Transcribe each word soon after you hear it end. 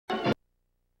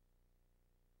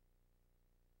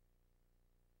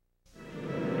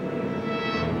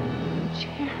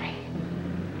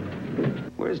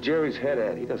Where's Jerry's head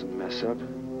at? He doesn't mess up.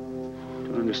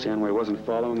 Don't understand why he wasn't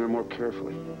following her more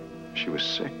carefully. She was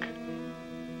sick.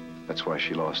 That's why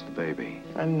she lost the baby.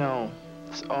 I know.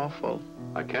 It's awful.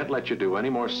 I can't let you do any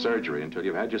more surgery until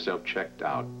you've had yourself checked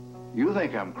out. You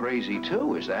think I'm crazy,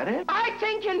 too, is that it? I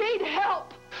think you need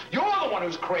help. You're the one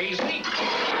who's crazy.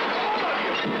 All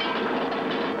of you.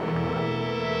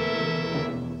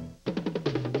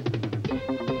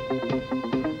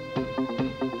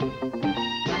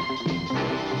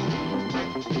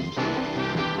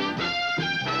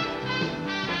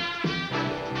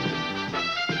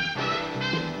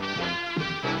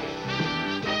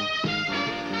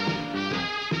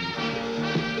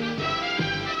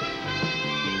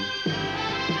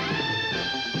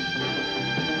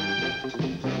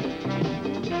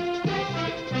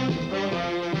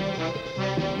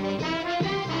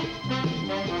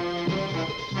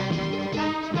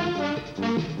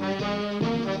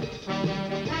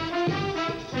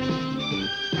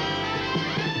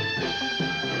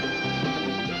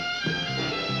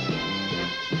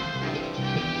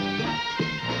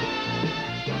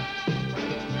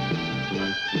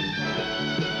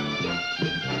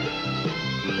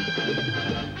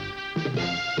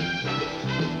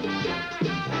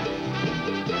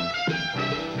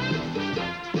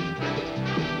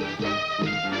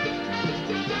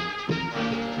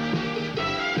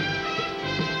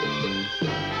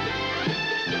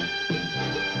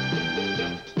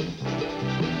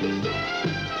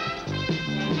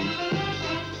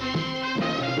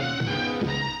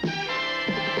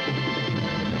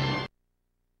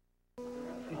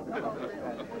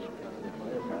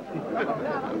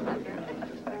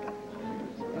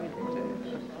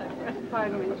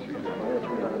 Pardon me.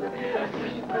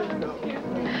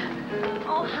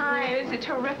 Oh, hi. It was a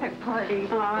terrific party.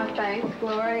 Oh, thanks,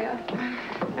 Gloria.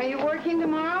 Are you working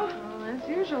tomorrow? As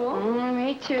usual.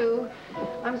 Me too.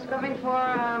 I'm scrubbing for,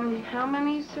 how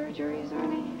many surgeries,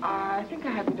 Ernie? I think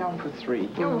I have you down for 3.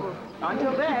 Oh.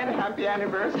 Until then, happy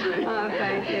anniversary. Oh,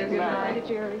 thank you. Good night,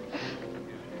 Jerry.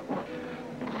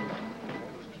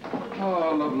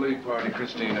 Oh, lovely party,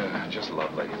 Christina. Just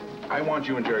lovely. I want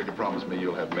you and Jerry to promise me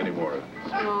you'll have many more of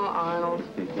these. Oh, Arnold.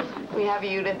 We have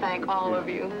you to thank, all of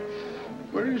you.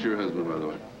 Where is your husband, by the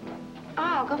way? Oh,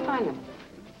 I'll go find him.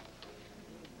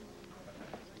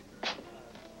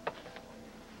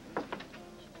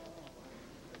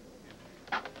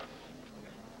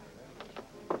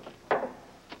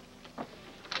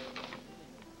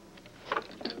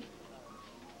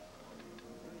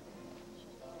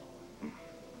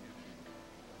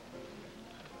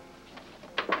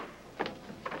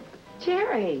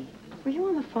 Jerry, were you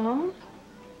on the phone?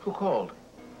 Who called?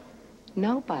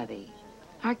 Nobody.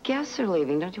 Our guests are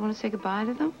leaving. Don't you want to say goodbye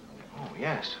to them? Oh,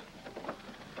 yes.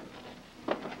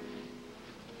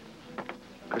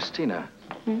 Christina.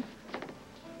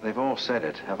 They've all said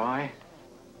it. Have I?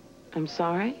 I'm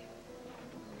sorry?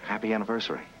 Happy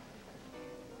anniversary.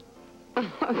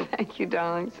 Oh, thank you,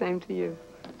 darling. Same to you.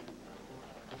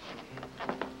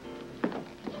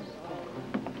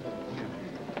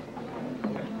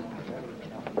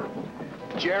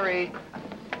 Jerry.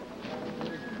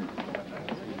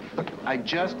 Look, I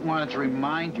just wanted to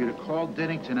remind you to call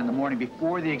Dinnington in the morning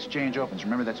before the exchange opens.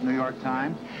 Remember, that's New York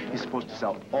time. He's supposed to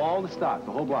sell all the stock,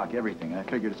 the whole block, everything. I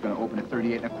figured it's going to open at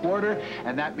 38 1/4,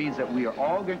 and that means that we are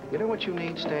all going... You know what you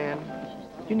need, Stan?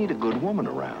 You need a good woman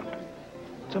around.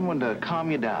 Someone to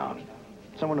calm you down.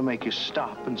 Someone to make you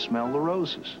stop and smell the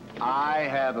roses. I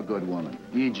have a good woman.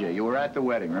 EJ, you were at the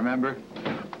wedding, remember?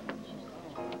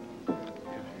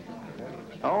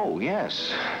 Oh,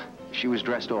 yes. She was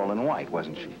dressed all in white,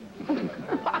 wasn't she?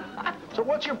 So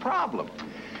what's your problem?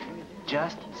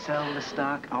 Just sell the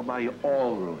stock. I'll buy you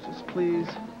all roses, please.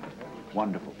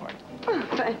 Wonderful party. Oh,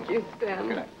 thank you, Stan.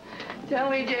 Good night.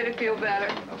 Tell EJ to feel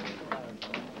better.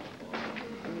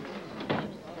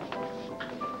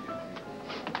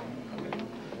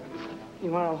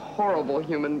 You are a horrible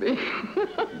human being.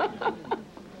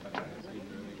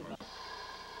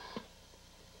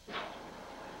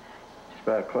 It's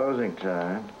about closing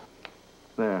time.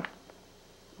 There.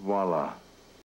 Voila.